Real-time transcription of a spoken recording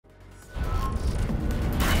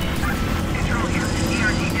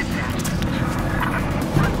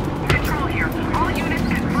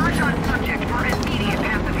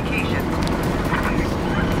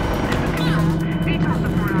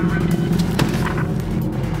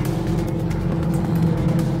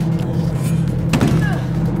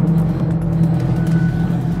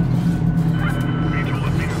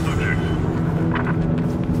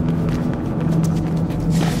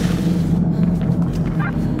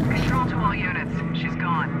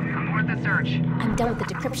with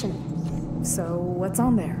the decryption. So, what's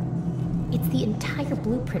on there? It's the entire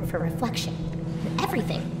blueprint for Reflection.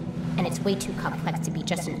 Everything. And it's way too complex to be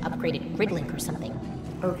just an upgraded grid link or something.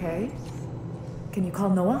 Okay. Can you call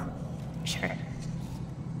Noah? Sure.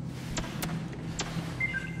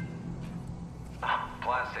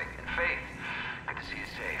 Plastic and Faith. Good to see you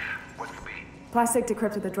safe. What's the beat? Plastic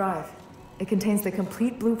decrypted the drive. It contains the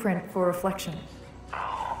complete blueprint for Reflection.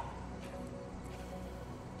 Oh.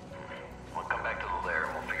 We'll come back to the lair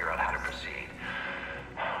and we'll figure out how to proceed.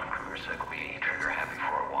 Kruger said we'll be trigger happy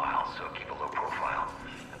for a while, so keep a low profile.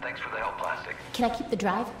 And thanks for the help, Plastic. Can I keep the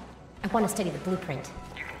drive? I want to study the blueprint.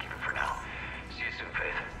 You can keep it for now. See you soon,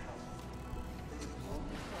 Faith.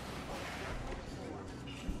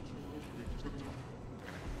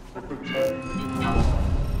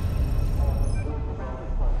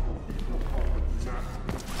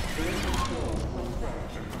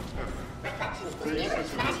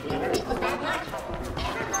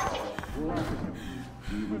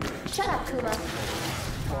 Shut up, Kuma.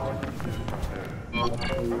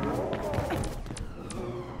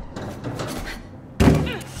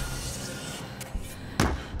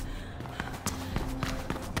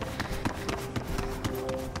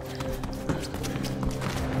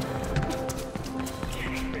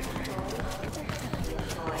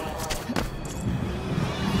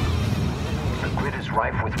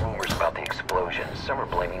 Rife with rumors about the explosion. Some are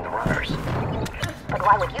blaming the runners. But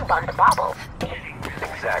why would you bomb the bauble?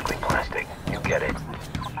 Exactly, Plastic. You get it.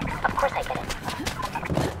 Of course I get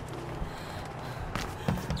it.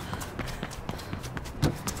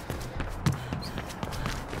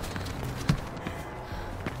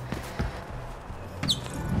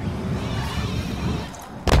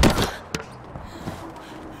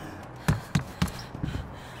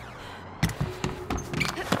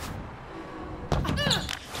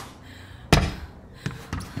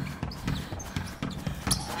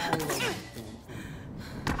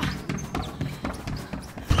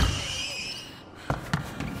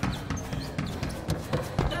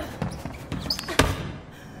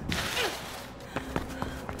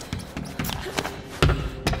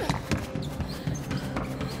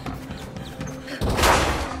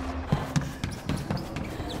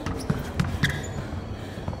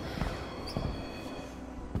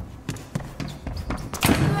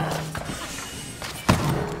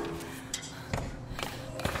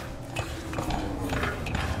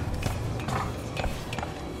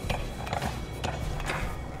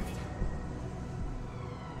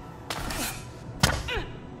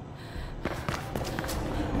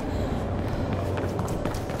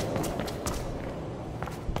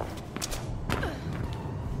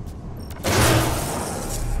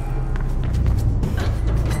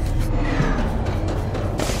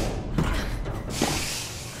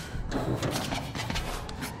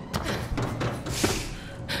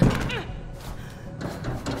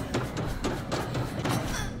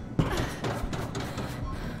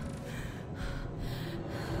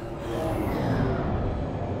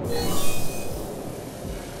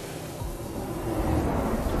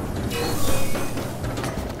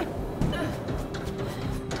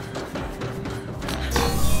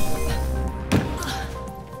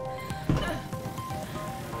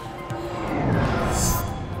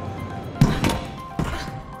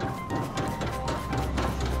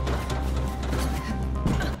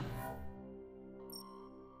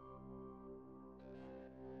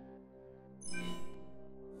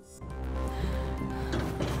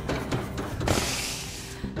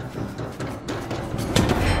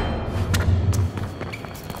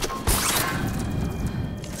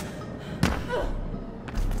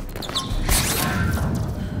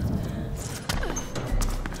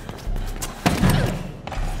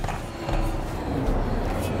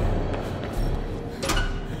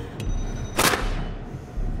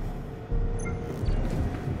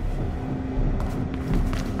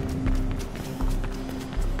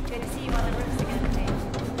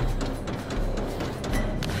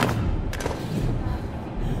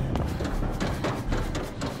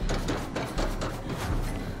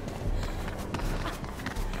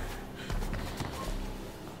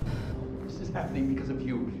 happening because of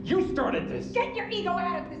you. You started this! Get your ego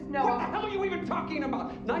out of this, Noah! What the hell are you even talking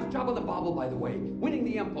about? Nice job on the bobble, by the way. Winning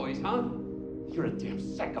the employees, huh? You're a damn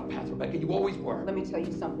psychopath, Rebecca. You always were. Let me tell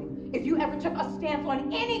you something. If you ever took a stance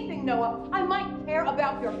on anything, Noah, I might care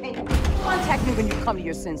about your opinion. Contact me when you come to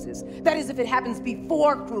your senses. That is, if it happens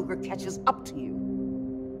before Kruger catches up to you.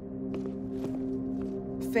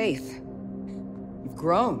 Faith, you've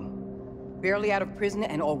grown. Barely out of prison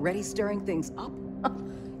and already stirring things up.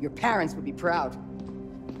 Your parents would be proud.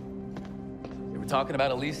 They were talking about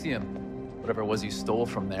Elysium. Whatever it was you stole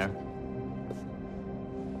from there.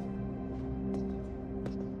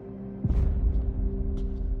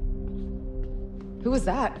 Who was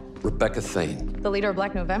that? Rebecca Thane. The leader of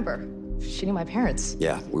Black November. She knew my parents.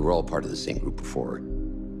 Yeah, we were all part of the same group before.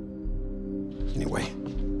 Anyway,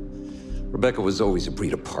 Rebecca was always a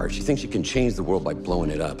breed apart. She thinks she can change the world by blowing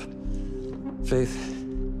it up. Faith,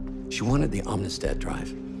 she wanted the Omnistat drive.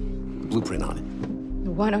 The blueprint on it.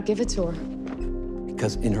 Why not give it to her?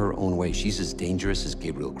 Because in her own way, she's as dangerous as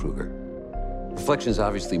Gabriel Kruger. Reflection's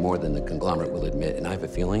obviously more than the conglomerate will admit, and I have a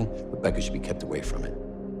feeling Rebecca should be kept away from it.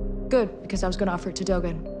 Good, because I was gonna offer it to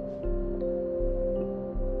Dogen.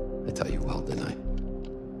 I tell you well, didn't I?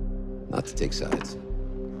 Not to take sides.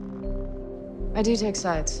 I do take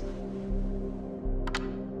sides.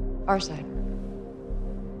 Our side.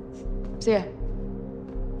 See ya.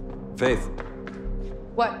 Faith.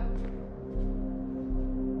 What?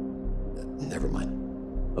 Never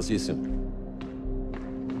mind. I'll see you soon.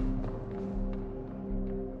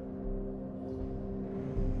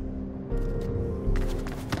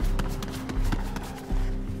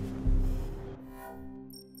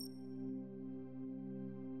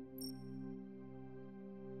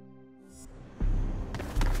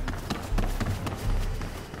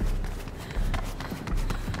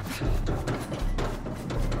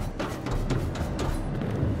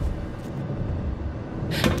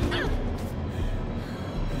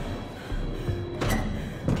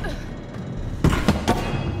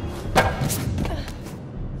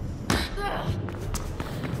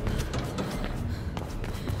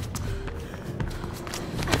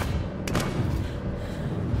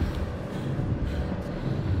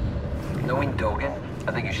 Knowing Dogen,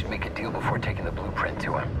 I think you should make a deal before taking the blueprint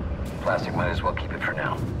to him. Plastic might as well keep it for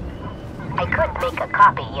now. I could make a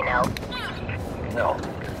copy, you know. No.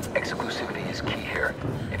 Exclusivity is key here.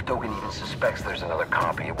 If Dogen even suspects there's another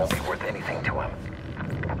copy, it won't be worth anything to him.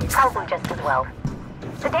 Probably just as well.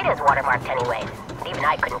 The data is watermarked anyway, and even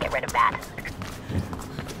I couldn't get rid of that.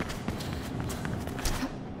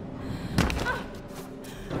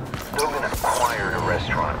 Dogen acquired a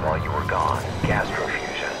restaurant while you were gone, Gastrofusion.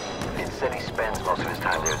 It said he spends most of his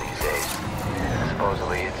time there these days.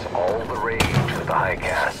 Supposedly it's all the rage with the high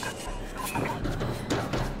caste.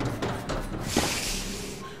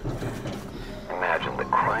 Imagine the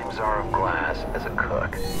crime czar of glass as a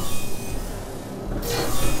cook.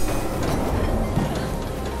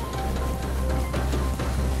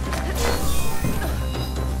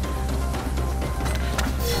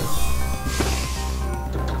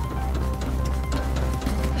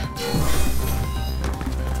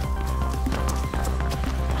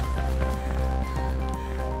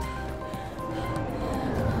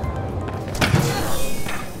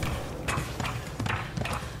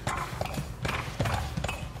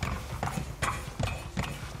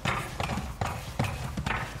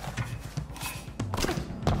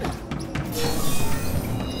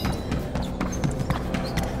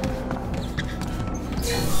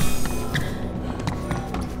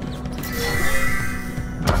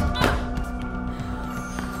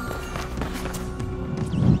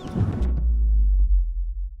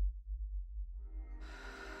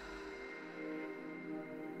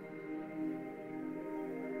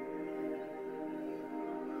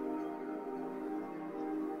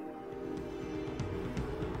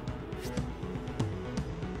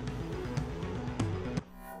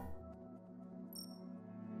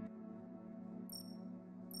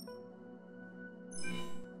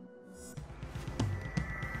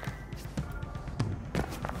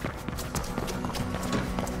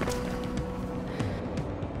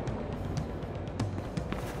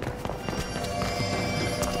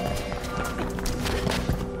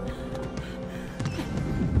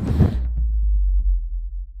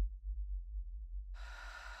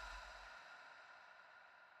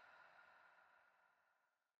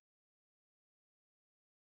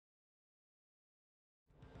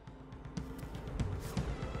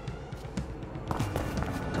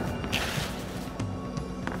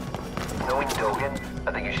 Knowing Dogen,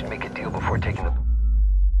 I think you should make a deal before taking the...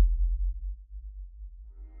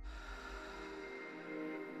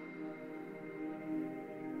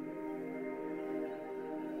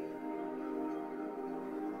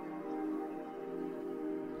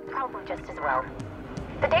 Probably just as well.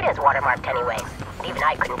 The data is watermarked anyway, and even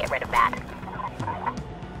I couldn't get rid of that.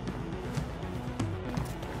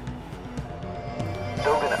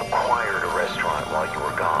 Dogen acquired a restaurant while you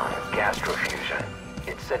were gone, Gastrofusion.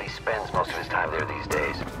 It said he spends most of his time there these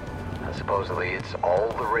days. And supposedly it's all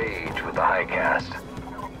the rage with the high caste.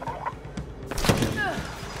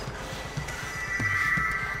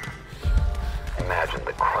 Imagine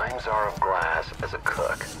the crime czar of glass as a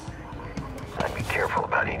cook. I'd be careful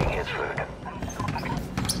about eating his food.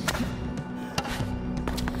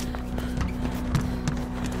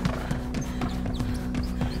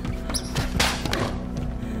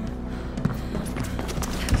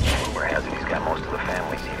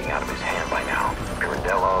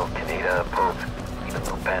 Cal, Kaneda, Pope, even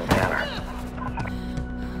Lou Pantana.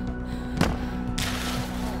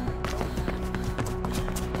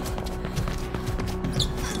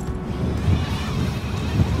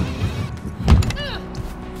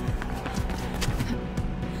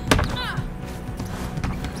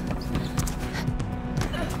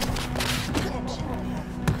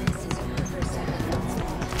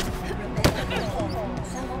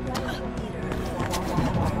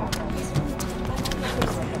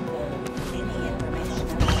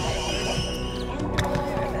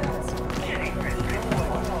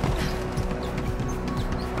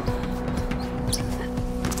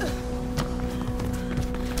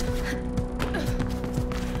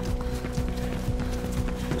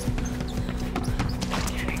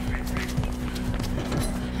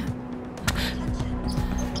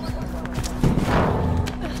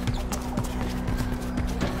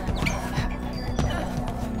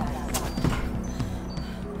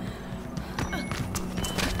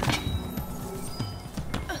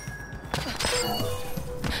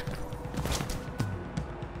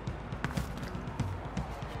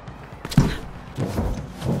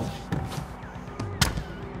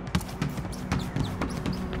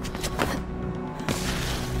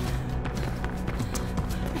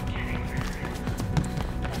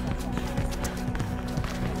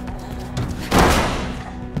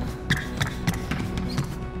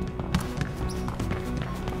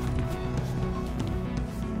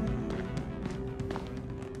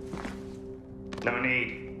 No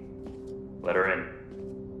need. Let her in.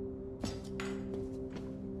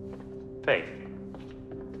 Faith.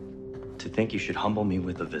 To think you should humble me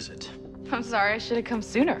with a visit. I'm sorry, I should have come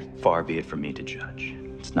sooner. Far be it from me to judge.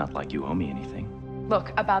 It's not like you owe me anything.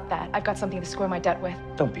 Look, about that, I've got something to square my debt with.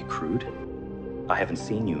 Don't be crude. I haven't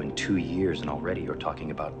seen you in 2 years and already you're talking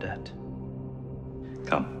about debt.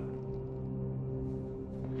 Come.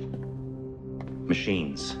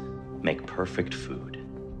 Machines make perfect food.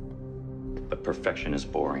 But perfection is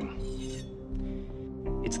boring.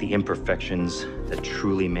 It's the imperfections that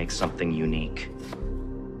truly make something unique.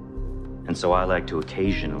 And so I like to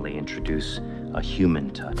occasionally introduce a human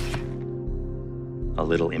touch. A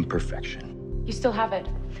little imperfection. You still have it.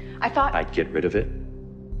 I thought... I'd get rid of it.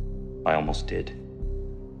 I almost did.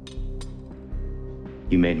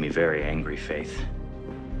 You made me very angry, Faith.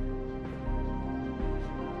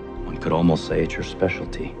 One could almost say it's your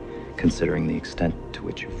specialty, considering the extent to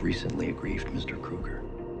which you've recently aggrieved Mr. Kruger.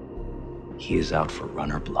 He is out for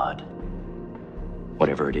runner blood.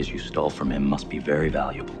 Whatever it is you stole from him must be very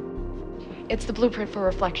valuable. It's the blueprint for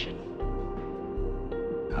reflection.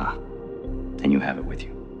 Ah, then you have it with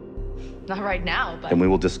you. Not right now, but... Then we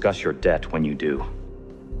will discuss your debt when you do.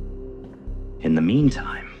 In the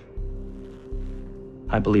meantime,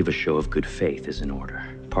 I believe a show of good faith is in order.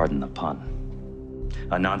 Pardon the pun.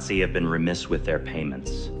 Anansi have been remiss with their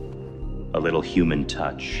payments. A little human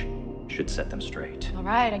touch should set them straight. All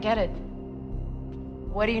right, I get it.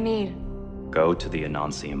 What do you need? Go to the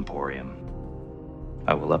Anansi Emporium.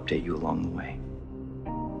 I will update you along the way.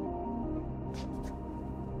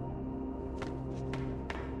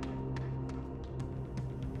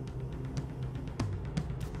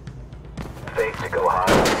 Faith to go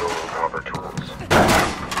high with your own proper tools.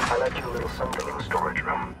 I left you a little something in the storage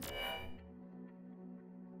room.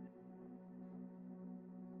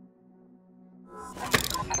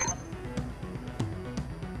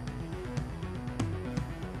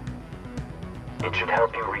 It should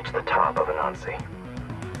help you reach the top of Anansi.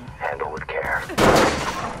 Handle with care.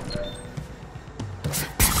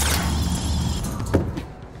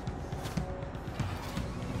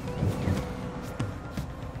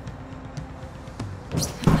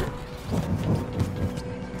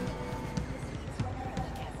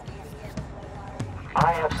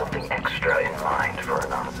 I have something extra in mind for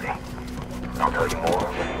Anansi. I'll tell you more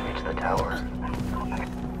when we reach the tower.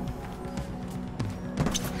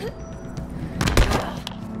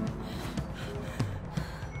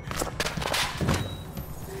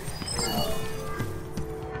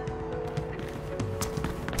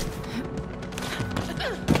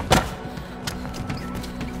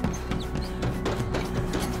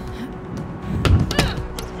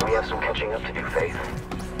 We have some catching up to do, Faith.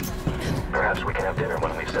 Perhaps we can have dinner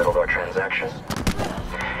when we've settled our transaction.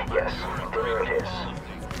 Yes, dinner it is.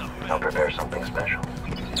 I'll prepare something special.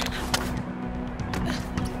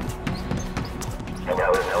 And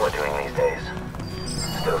how is Noah doing these days?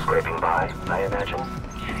 Still scraping by, I imagine?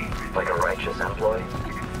 Like a righteous employee?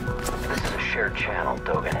 This is a shared channel,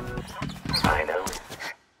 Dogen. I know.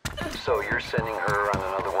 So you're sending her on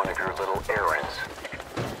another one of your little errands?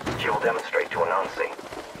 She will demonstrate to Anansi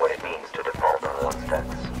what it means to default on one's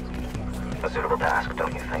debts. A suitable task,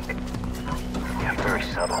 don't you think? Yeah, very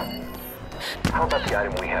subtle. How about the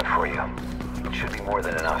item we have for you? It should be more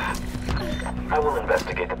than enough. I will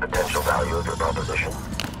investigate the potential value of your proposition.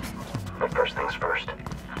 But first things first.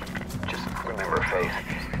 Just remember, Faith,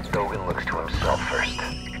 Dogen looks to himself first.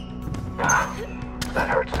 Ah, that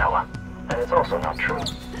hurts, Noah. And it's also not true.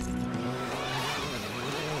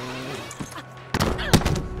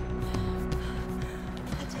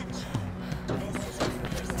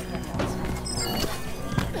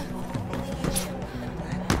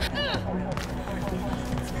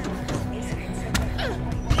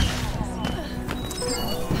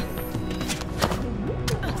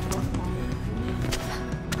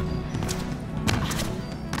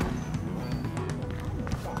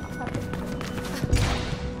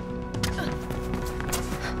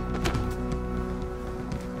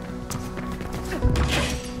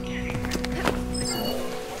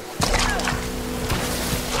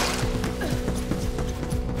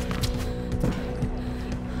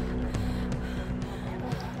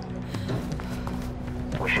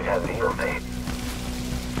 We should have veal, babe.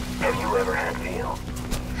 Have you ever had veal?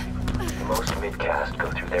 Most mid-caste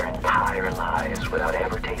go through their entire lives without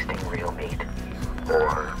ever tasting real meat.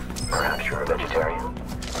 Or perhaps you're a vegetarian.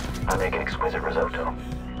 I make an exquisite risotto.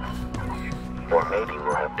 Or maybe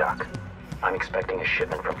we'll have duck. I'm expecting a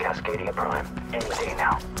shipment from Cascadia Prime any day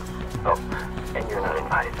now. Oh, and you're not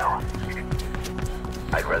invited, Noah.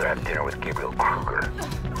 I'd rather have dinner with Gabriel Kruger.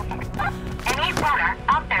 Any owner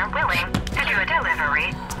out there willing to do a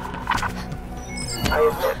delivery? I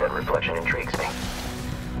admit that reflection intrigues me.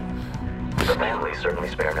 The family certainly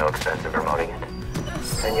spare no expense in promoting it.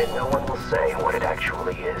 And yet no one will say what it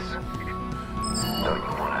actually is. So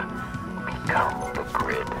you want to become the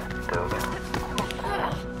grid, Dogen?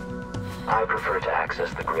 I prefer to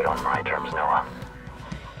access the grid on my terms, Noah.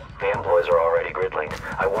 The employees are already grid-linked.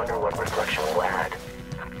 I wonder what reflection will add.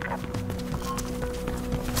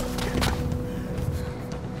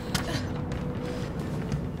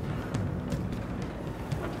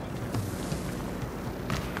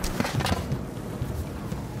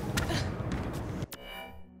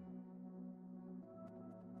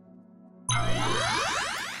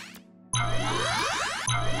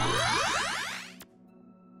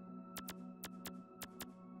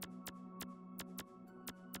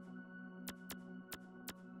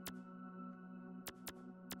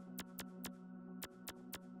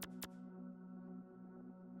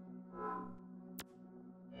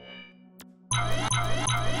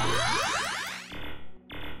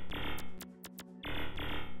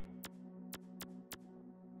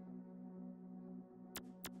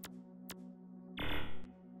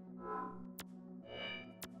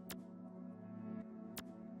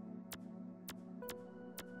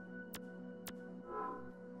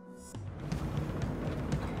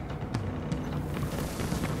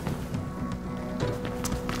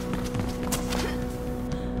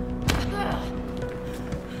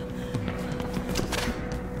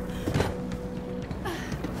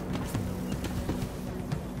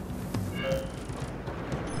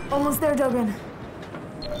 Almost there, Dogen.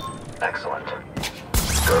 Excellent.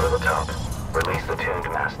 Go to the top, release the tuned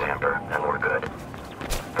mass damper, and we're good.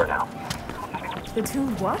 For now. The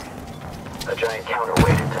tuned what? A giant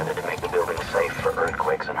counterweight intended to make the building safe for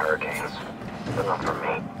earthquakes and hurricanes. But not for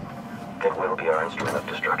me. It will be our instrument of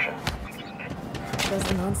destruction. Does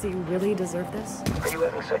the Nazi really deserve this? Are you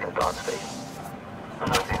having second thoughts, Faith? The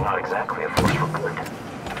Nazi's not exactly a force for good.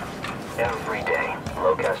 Every day,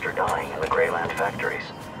 Locust are dying in the Greyland factories,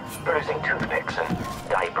 producing toothpicks and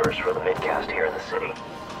diapers for the mid-caste here in the city.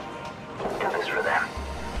 Do this for them.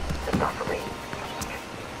 It's not for me.